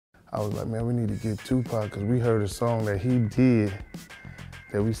I was like, man, we need to get Tupac because we heard a song that he did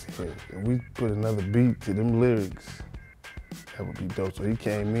that we said, if we put another beat to them lyrics, that would be dope. So he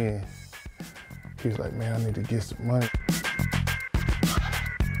came in, he was like, man, I need to get some money.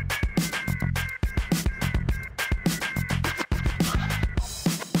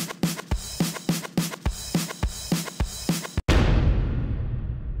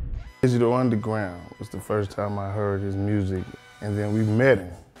 Digital Underground was the first time I heard his music, and then we met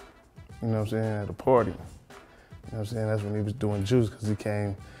him, you know what I'm saying, at a party. You know what I'm saying, that's when he was doing Juice, because he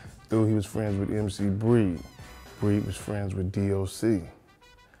came through, he was friends with MC Breed. Breed was friends with DOC.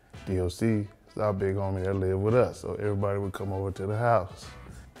 DOC is our big homie that lived with us, so everybody would come over to the house.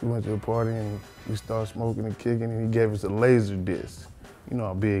 We went to a party and we started smoking and kicking, and he gave us a laser disc. You know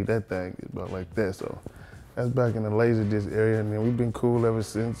how big that thing is, about like that, so. That's back in the laser disc area, and then we've been cool ever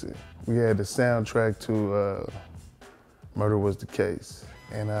since. We had the soundtrack to Murder Was the Case,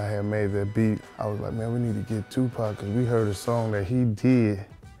 and I had made that beat. I was like, man, we need to get Tupac, because we heard a song that he did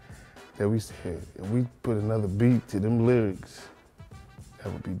that we said, if we put another beat to them lyrics,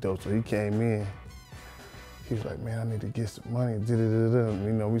 that would be dope. So he came in, he was like, man, I need to get some money, and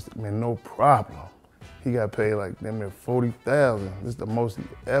you know, we said, man, no problem. He got paid like damn near $40,000. This is the most he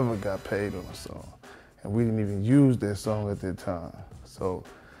ever got paid on a song. And we didn't even use that song at that time. So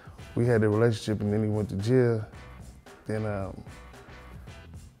we had a relationship, and then he went to jail. Then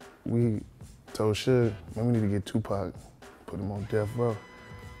we told Suge, man, we need to get Tupac, put him on death row.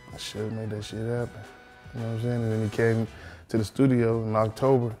 And Suge made that shit happen. You know what I'm saying? And then he came to the studio in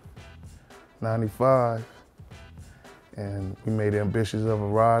October '95, and we made Ambitious of a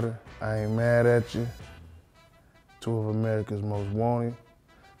Rider, I Ain't Mad at You, two of America's Most Wanted,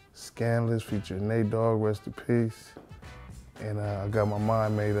 Scandalous featuring Nate Dogg, rest in peace. And I Got My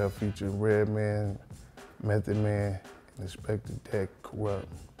Mind Made Up featuring Redman, Method Man, and Inspector Deck, Corrupt.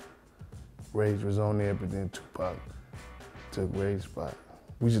 Rage was on there, but then Tupac took Rage's spot.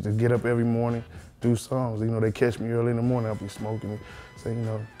 We used to get up every morning, do songs. You know, they catch me early in the morning, I'll be smoking, say, you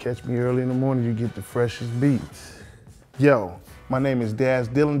know, catch me early in the morning, you get the freshest beats. Yo, my name is Daz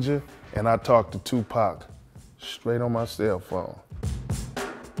Dillinger, and I talk to Tupac straight on my cell phone.